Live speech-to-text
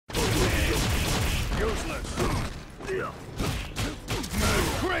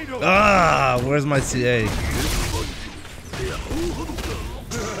Ah, where's my CA?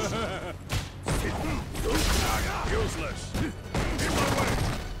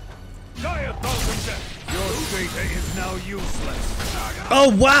 Oh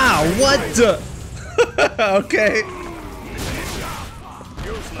wow, what? Okay.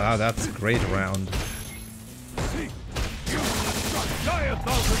 Wow, that's a great round.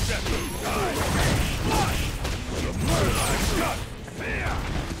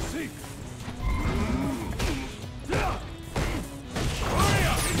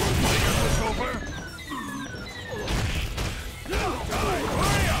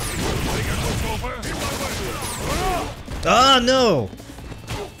 Oh no!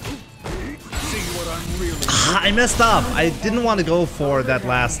 I messed up. I didn't want to go for that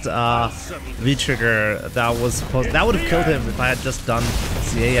last V trigger. That was supposed. That would have killed him if I had just done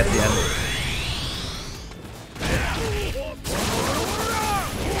CA at the end.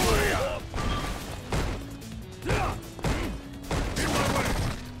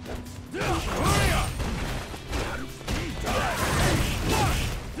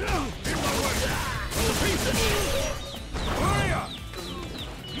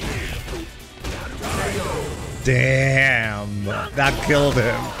 Damn, that killed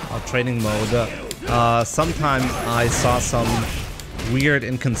him. Training mode. Sometimes I saw some weird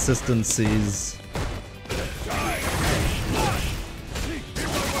inconsistencies.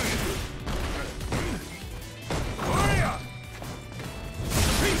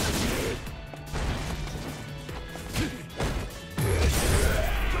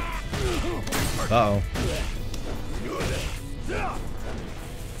 Uh-oh.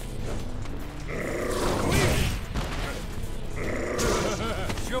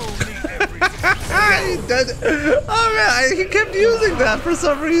 Oh man, he kept using that for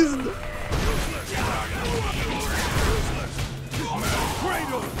some reason.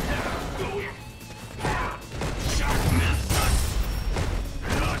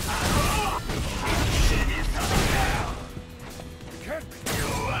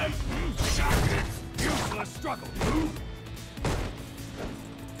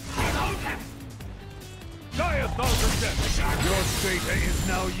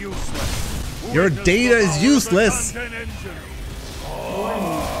 Your data is useless. This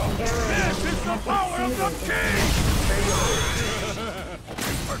is the power of the king.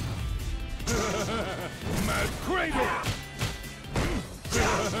 Mad Cradle.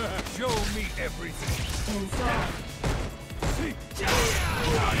 Show me everything.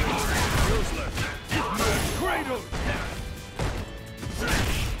 Useless. Mad Cradle.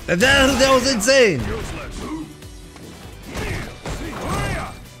 That was insane. Useless.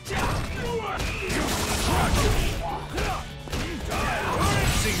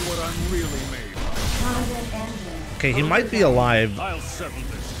 Okay, he might be alive. I'll settle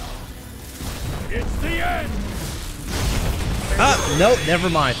this now. It's the end. Ah, nope, never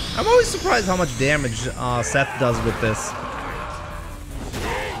mind. I'm always surprised how much damage Seth does with this.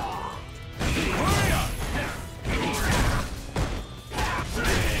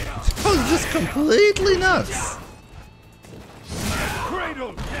 Oh, it's just completely nuts.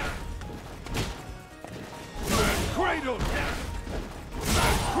 Cradle. Cradle.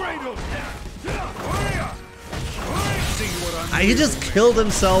 Cradle. He just killed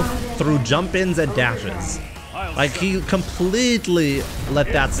himself through jump-ins and dashes. Like, he completely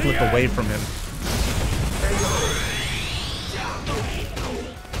let that slip away from him.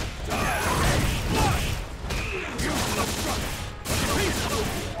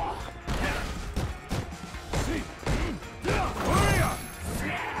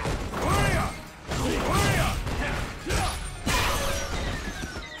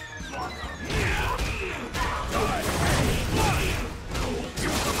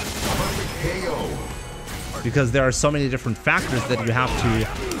 Because there are so many different factors that you have to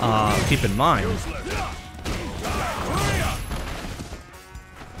keep in mind.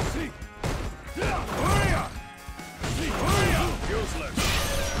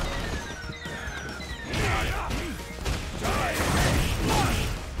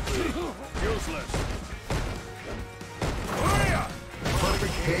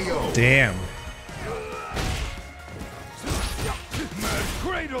 Damn.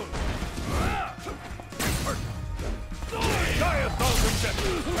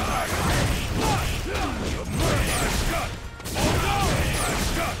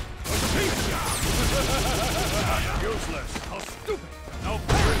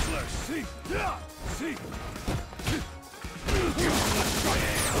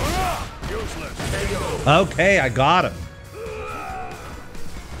 Okay, I got him.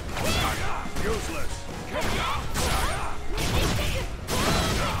 Useless.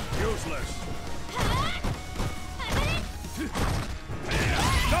 Useless.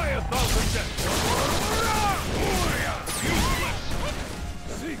 Die a thousand deaths. Useless.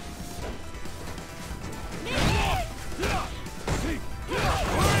 See.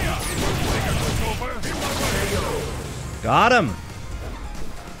 Got him.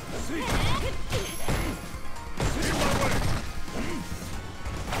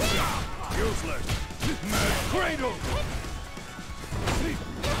 Useless. Cradle.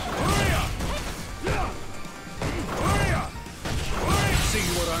 See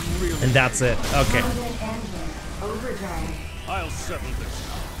what I'm really. And that's it. Okay. I'll settle this.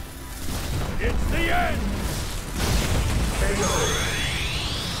 It's the end.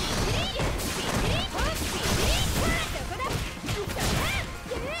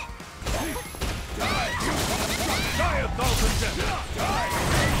 Die a thousand deaths. Die.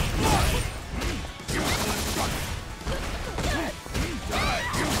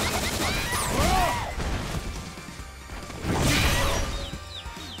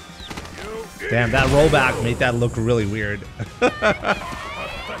 Damn, that rollback made that look really weird.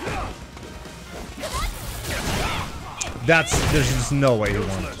 There's just no way he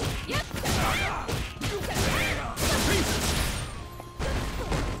won.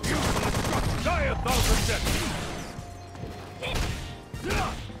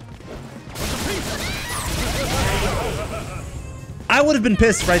 I would have been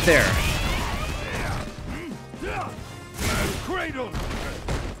pissed right there. Cradle.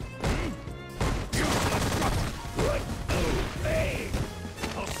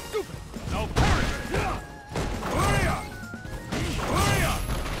 How stupid. Now parry.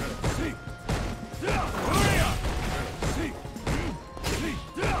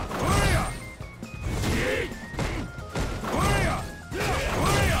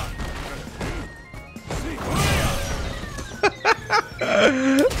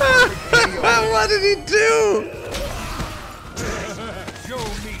 What did he do? Show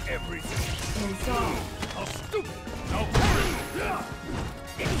me everything. How stupid. Now parry.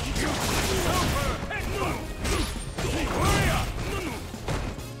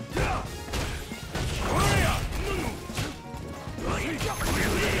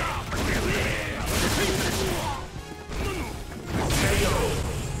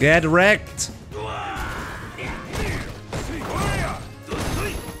 Get wrecked.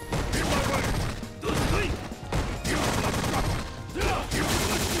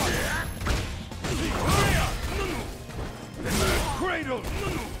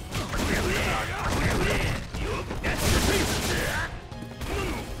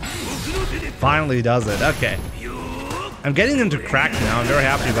 Finally does it. Okay. I'm getting into crack now. I'm very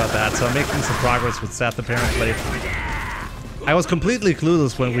happy about that. So I'm making some progress with Seth apparently. I was completely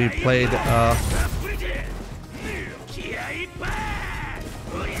clueless when we played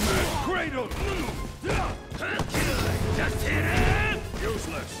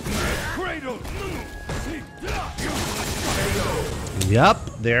Yep,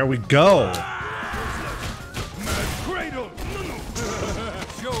 there we go.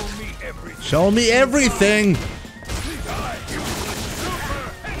 Show me everything.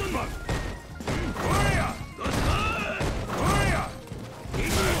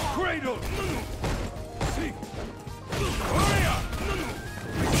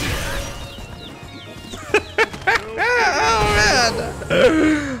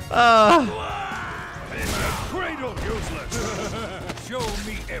 Cradle useless. Show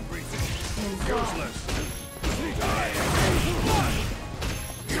me everything. Useless.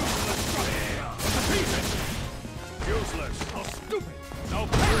 Useless. How stupid. Now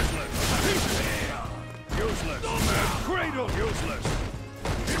useless. Useless. Cradle useless.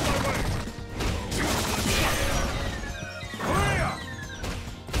 In my way.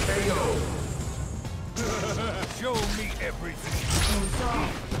 Show me everything.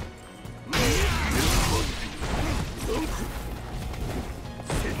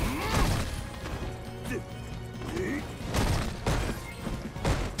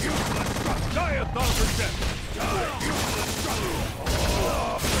 Die a thousand deaths.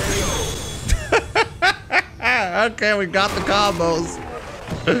 Okay, we got the combos.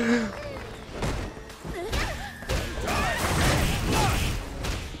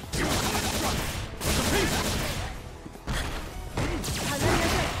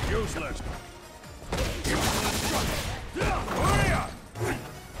 Useless.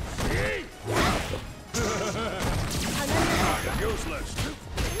 Useless.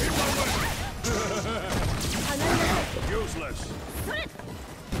 Useless.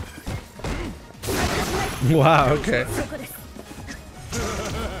 Wow, okay.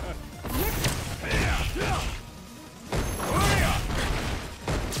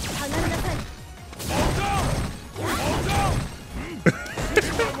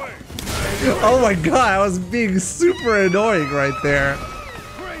 Oh my god, I was being super annoying right there.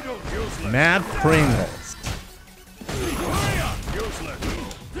 Mad Pringles.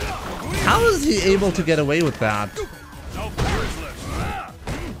 How is he able to get away with that?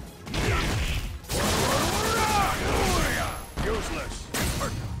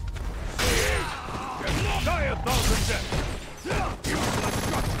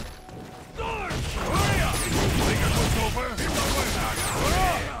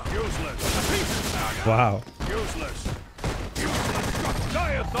 Wow. Your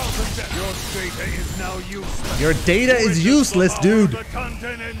data is now useless. Your data is useless, dude. The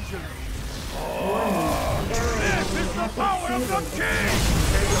content engine. This is the power of the king.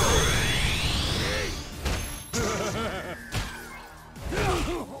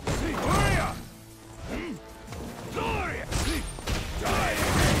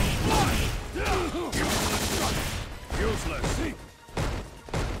 Useless.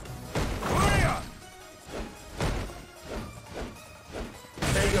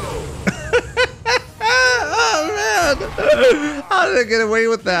 Oh man! How did I get away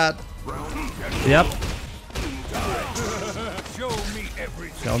with that? Yep.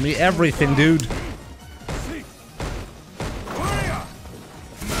 Show me everything, dude.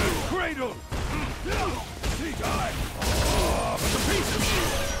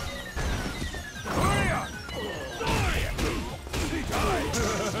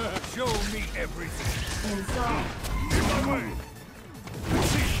 Show me everything.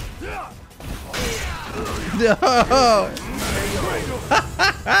 No!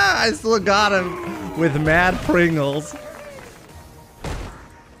 I still got him with Mad Pringles.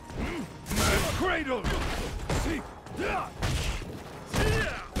 Cradle. He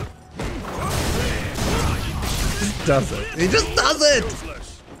just does it. He just does it!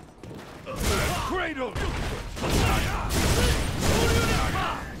 Cradle.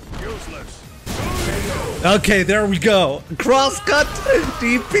 Useless. Okay, there we go. Crosscut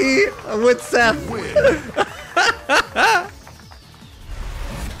DP with Seth.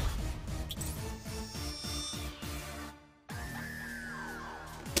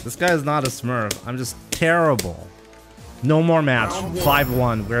 This guy is not a smurf. I'm just terrible. No more match.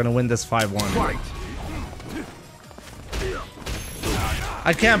 5-1. We're gonna win this 5-1.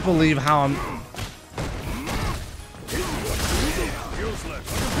 I can't believe how I'm...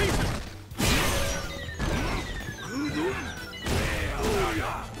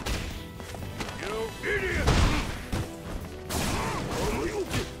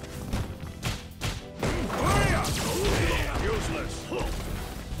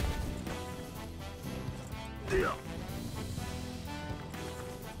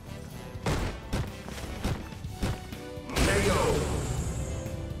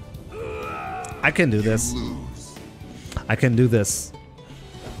 I can do this. I can do this.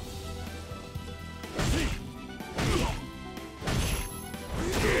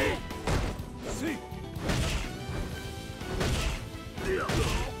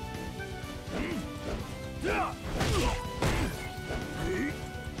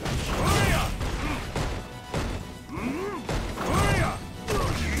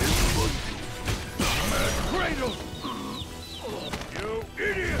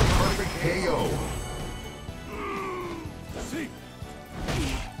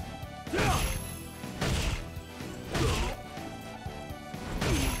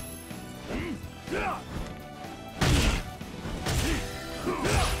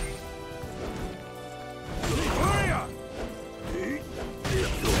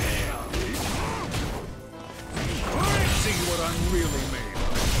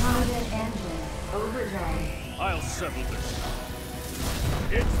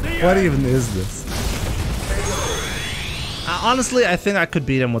 What even is this? Honestly, I think I could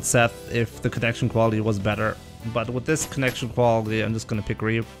beat him with Seth if the connection quality was better. But with this connection quality, I'm just gonna pick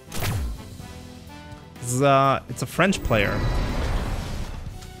Ryu. It's a French player.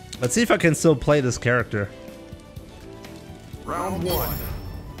 Let's see if I can still play this character. Round 1.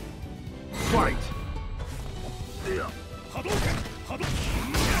 Fight.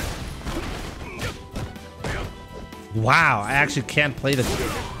 Wow, I actually can't play the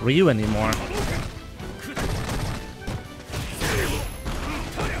Ryu anymore.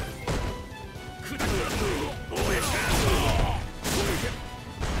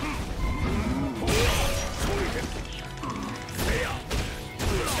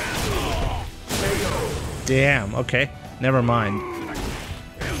 Damn, okay. Never mind.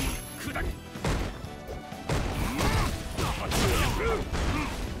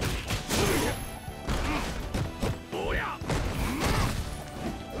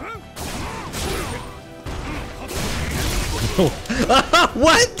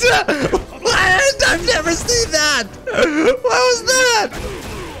 What? What? I've never seen that! What was that?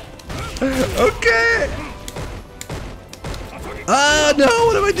 Okay. Oh no,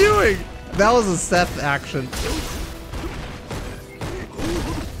 what am I doing? That was a Seth action.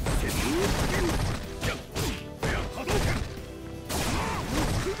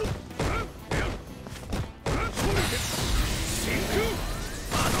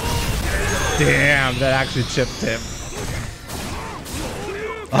 Damn, that actually chipped him.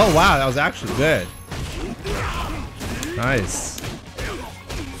 Oh wow, that was actually good. Nice.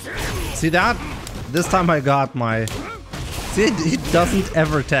 See that? This time I got my... See, he doesn't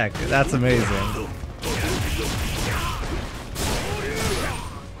ever tech. That's amazing.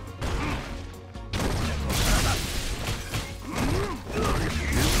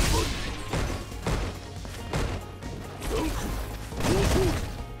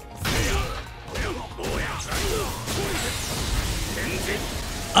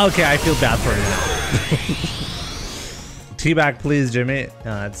 Okay, I feel bad for him. Teabag, please, Jimmy.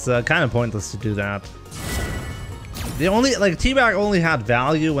 It's kind of pointless to do that. The only, like, Teabag only had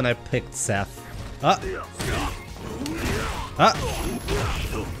value when I picked Seth. He's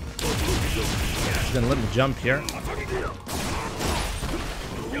gonna let me jump here.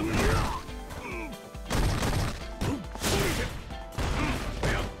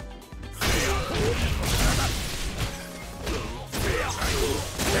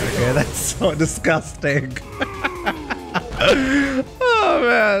 Okay, that's so disgusting. Oh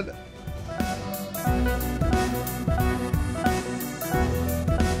man.